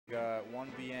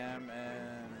1 BM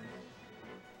and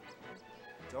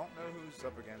don't know who's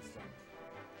up against him.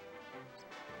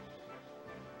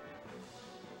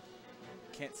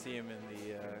 Can't see him in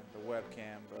the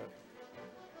webcam, but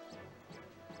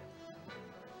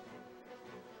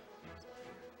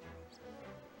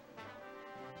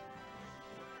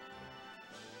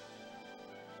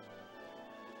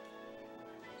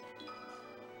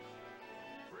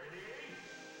Ready?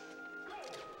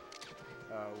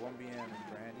 1 BM and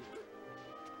Brandy.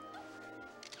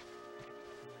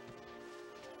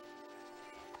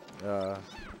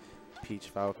 Peach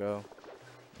Falco.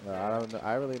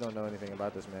 I really don't know anything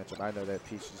about this matchup. I know that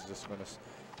Peach is just gonna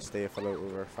stay afloat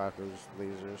over Falco's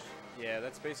lasers. Yeah,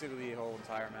 that's basically the whole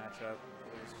entire matchup.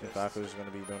 And Falco's gonna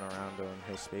be doing around doing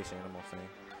his space animal thing.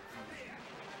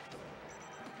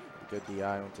 Good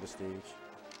DI onto the stage.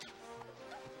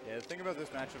 Yeah, the thing about this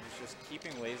matchup is just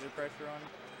keeping laser pressure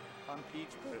on Peach,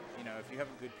 but you know, if you have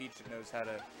a good Peach that knows how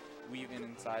to weave in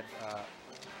inside, out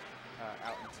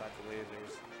inside the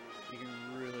lasers, you can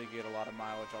really get a lot of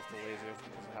mileage off the lasers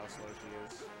because of how slow she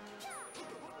is.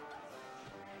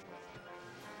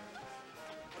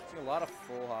 See a lot of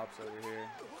full hops over here.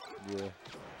 Yeah.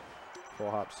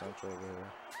 Full hop central over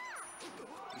here.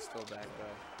 He's still back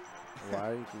though.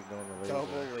 Why you keep doing the laser?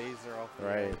 Double laser off the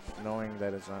Right, edge. knowing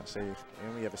that it's not safe.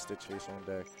 And we have a Stitch face on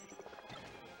deck.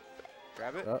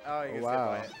 Grab it? Oh, He gets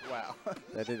wow. hit by it. Wow.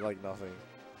 That did like nothing.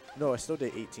 No, it still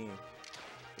did 18.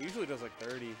 It usually does like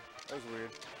 30. That was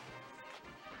weird.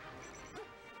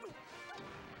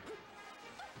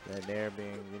 And there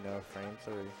being, you know, frame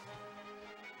 3.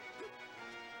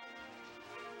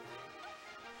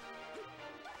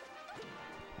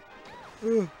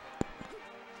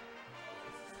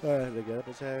 Alright, the get up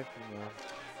attack, you know.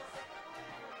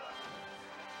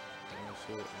 Oh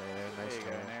shit, man, nice There you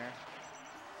go, man. there.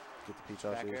 Get the Peach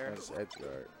off Back here, air. nice edge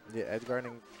guard. Yeah, edge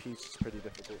guarding Peach is pretty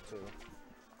difficult too.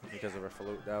 Because of her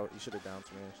float out. You should have down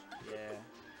smashed. Yeah.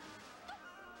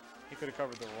 He could have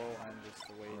covered the roll and just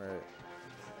the weight. Right.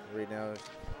 Right now,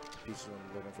 Peach is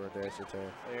looking for a dash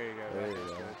attack. There you go. There you That go.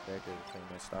 was good. Back there, clean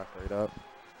that stock right up.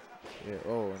 Yeah,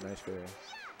 oh, nice fair.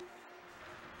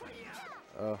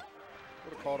 Oh,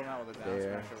 Would have called him out with a down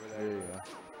there. smash over There there. you go.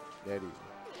 That easy.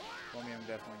 William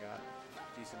definitely got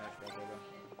decent edge guard there.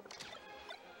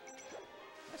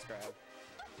 Nice grab.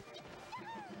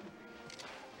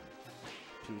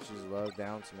 Peaches love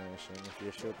down smashing. If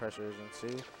your shield pressure isn't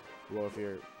safe, well, if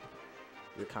your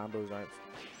combos aren't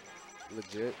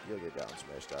legit, you'll get down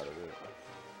smashed out of it.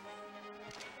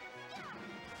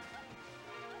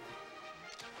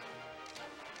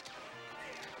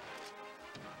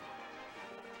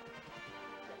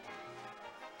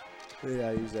 You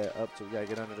gotta use that up tilt. You gotta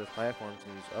get under the platforms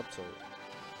and use up tilt.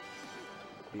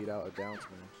 Beat out a down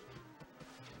smash.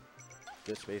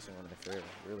 Good spacing on the fair.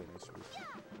 Really nice spacing.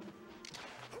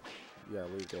 You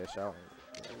gotta leave that shot.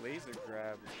 The laser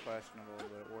grab was questionable,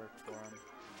 but it worked for him.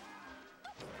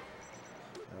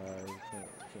 You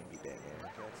can't beat that man.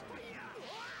 Gets him.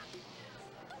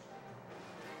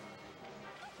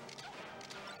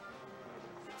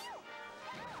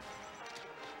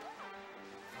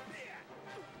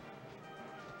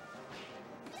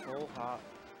 Full hop.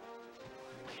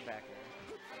 Back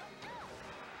air.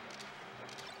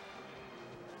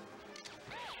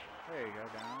 There you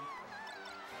go, down.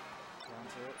 Down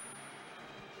to it.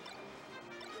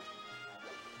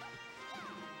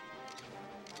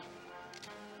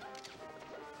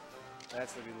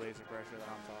 That's the laser pressure that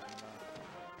I'm talking about.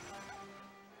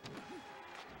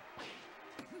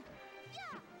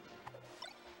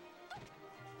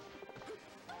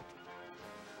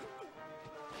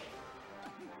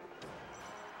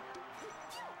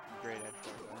 Great edge guard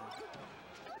there.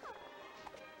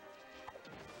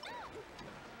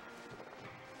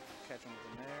 Catch him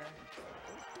from there.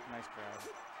 Nice grab.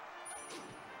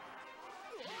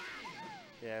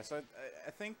 Yeah, so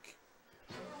I think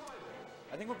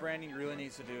what Brandy really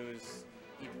needs to do is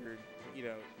either, you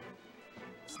know,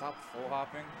 stop full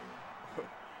hopping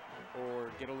or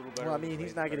get a little better. Well, I with mean, he's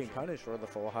laser not getting pressure. punished for the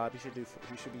full hop. He should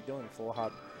be doing full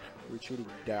hop retreating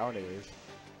down airs.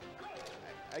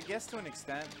 I guess to an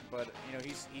extent, but you know,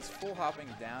 he's full hopping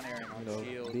down airing on You know,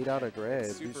 shield. beat out a grab,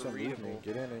 It's do super some readable. movement,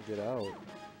 get in and get out.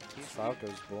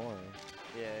 Falco's boring.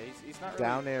 Yeah, he's not really,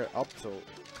 Down air, up tilt,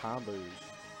 combos.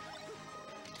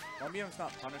 1BM's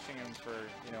not punishing him for,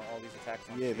 you know, all these attacks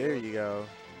on Yeah, shield. there you go.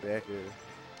 Back there.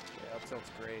 Yeah, up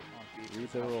tilt's great on feet.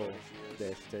 Read the roll.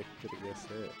 Dash attack could have guessed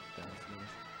that. Down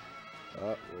smash.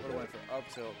 Up. Would have went for up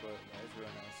tilt, but that was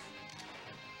really nice.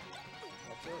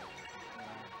 Up tilt?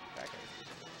 Back air.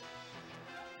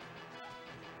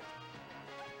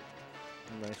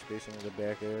 Nice spacing of the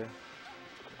back air.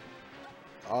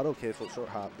 Auto cancel short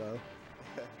hop though.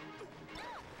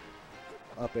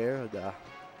 Up air, nah.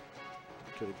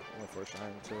 Could have went for a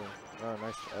shine too. Oh,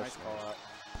 nice. Nice call out.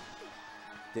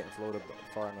 Didn't float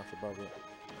far enough above it.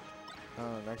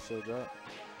 Oh, nice shield drop.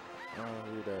 Oh,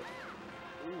 look at that.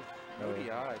 Ooh, no DI, dude.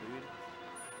 All you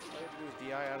have to do is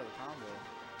DI out of the combo.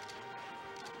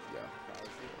 Yeah.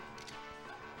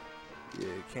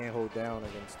 Yeah, you can't hold down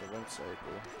against the link cycle.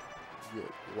 You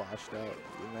get washed out.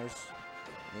 Nice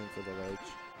aim for the ledge.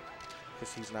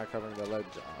 Because he's not covering the ledge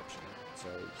option. So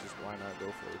just why not go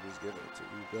for it? Just give it to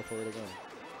you. Go for it again.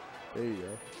 There you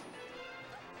go.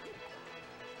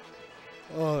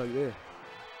 Oh, yeah.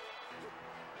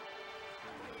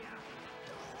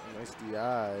 Nice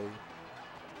DI.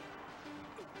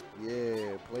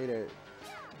 Yeah, play that.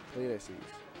 Play that, C's.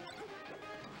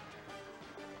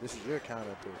 This is your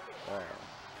counter pick. Wow.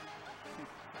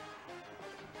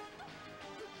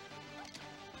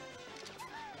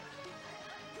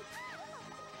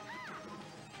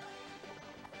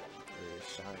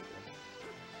 Shine.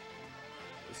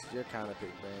 This is your counter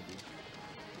pick, Brandy.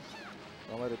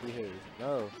 Don't let it be his.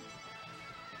 No.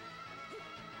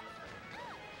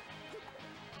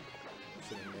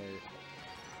 Should've made it.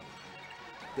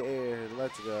 There,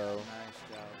 let's go. Nice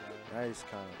job, bro. Nice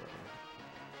combo.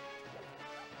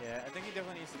 Yeah, I think he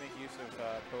definitely needs to make use of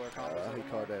pillar combos. He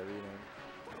called that reading.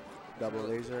 Double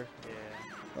laser.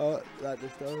 Yeah. Oh, not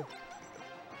this time.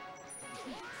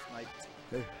 Sniped.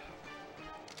 Hey.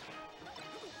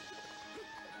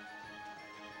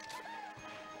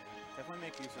 Definitely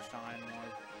make use of shine more.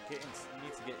 He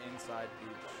needs to get inside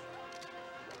Peach.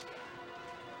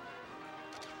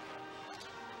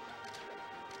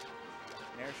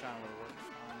 An air shine would work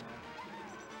fine there.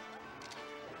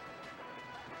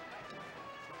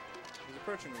 He's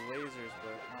approaching the lasers,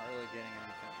 but not really getting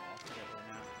anything off of it right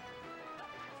now.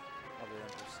 Other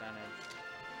than percentage.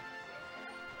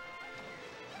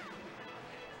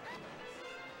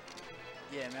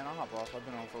 Yeah, man, I'll hop off. I've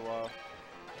been on for a while.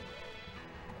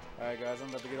 Alright guys, I'm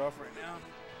about to get off right now.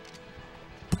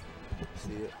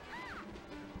 See it.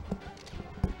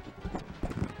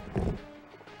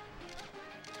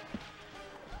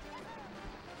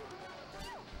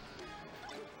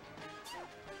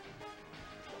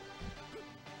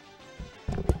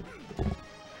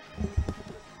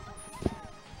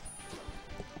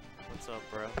 What's up,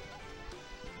 bro?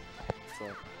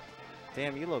 What's up?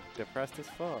 Damn, you look depressed as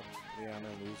fuck. Yeah, I'm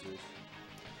in losers.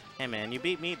 Hey man, you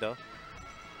beat me though.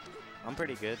 I'm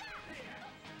pretty good.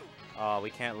 Oh, we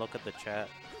can't look at the chat.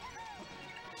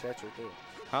 Chat's right there.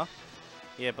 Huh?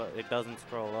 Yeah, but it doesn't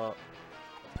scroll up.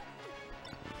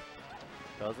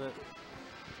 Does it?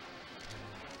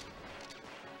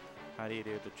 How do you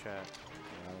do the chat?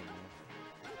 I don't know.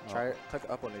 Oh. Try it. Click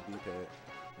up on the D-pad.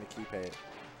 The keypad.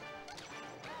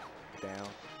 Down.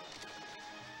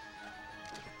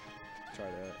 Try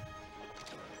that.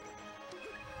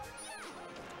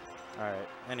 Alright,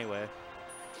 anyway.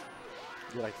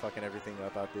 You're like fucking everything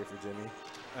up out there for Jimmy.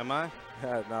 Am I?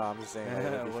 No, I'm just saying. Like,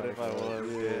 it'd be What funny if I for us.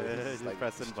 was? Yeah, Yeah, just just like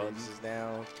pressing the buttons. streaks is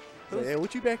down. It's like, hey,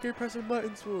 what you back here pressing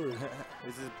buttons for?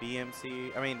 This is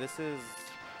BMC. I mean, this is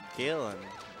Galen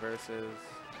versus.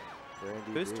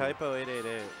 BrandyB. Who's Typo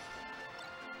 888?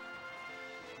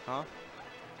 Huh?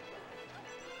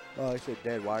 Oh, I said,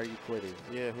 Dad, why are you quitting?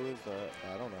 Yeah, who is that?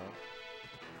 I don't know.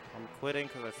 I'm quitting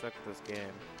because I suck at this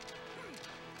game.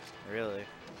 Really.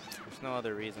 There's no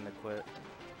other reason to quit.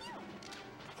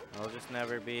 I'll just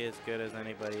never be as good as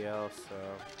anybody else, so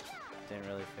didn't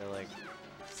really feel like.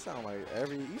 You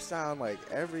sound like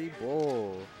every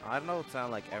bull. I don't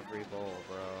sound like every bull,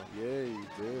 bro. Yeah, you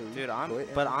do. Dude,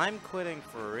 I'm quitting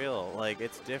for real. Like,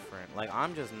 it's different. Like,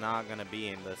 I'm just not gonna be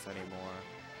in this anymore.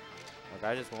 Like,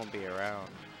 I just won't be around.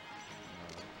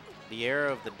 The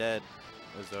era of the dead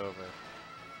is over.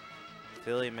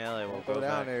 Philly Melee will Don't go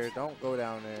down back. there. Don't go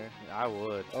down there. I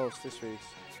would. Oh, Stitch Face.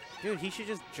 Dude, he should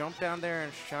just jump down there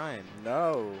and shine.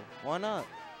 No. Why not?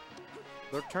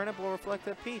 The turnip will reflect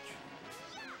that peach.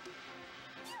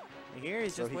 Here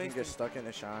he's So just he wasting. can get stuck in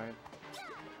the shine.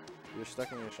 You're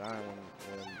stuck in your shine when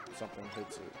something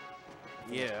hits it.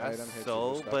 When an Yeah, item hits it, you're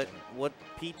so, stuck but in it. what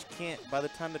peach can't, by the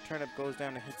time the turnip goes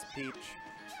down and hits peach,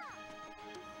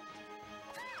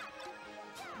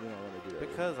 You don't want to do that.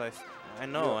 because I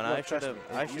know, and I should have,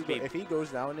 If he goes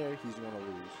down there, he's gonna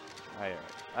lose.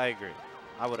 I agree.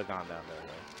 I would have gone down there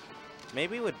though.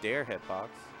 Maybe with dare hitbox,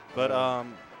 but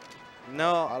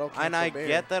no, Auto and I cancel bear.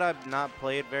 get that I've not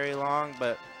played very long,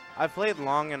 but I've played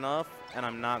long enough, and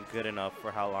I'm not good enough for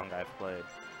how long I've played.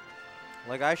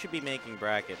 Like, I should be making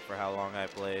bracket for how long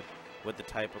I've played with the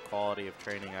type of quality of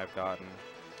training I've gotten.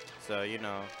 So, you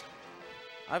know,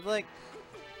 I've like,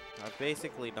 I've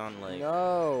basically done like.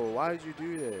 No, why did you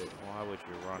do that? Why would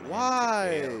you run? Why?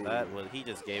 Into Gale? That was he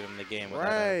just gave him the game. With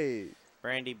Right.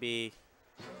 BrandyB,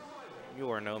 you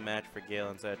are no match for Gale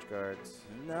and such guards.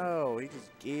 No, he just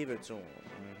gave it to him.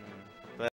 Mm-hmm.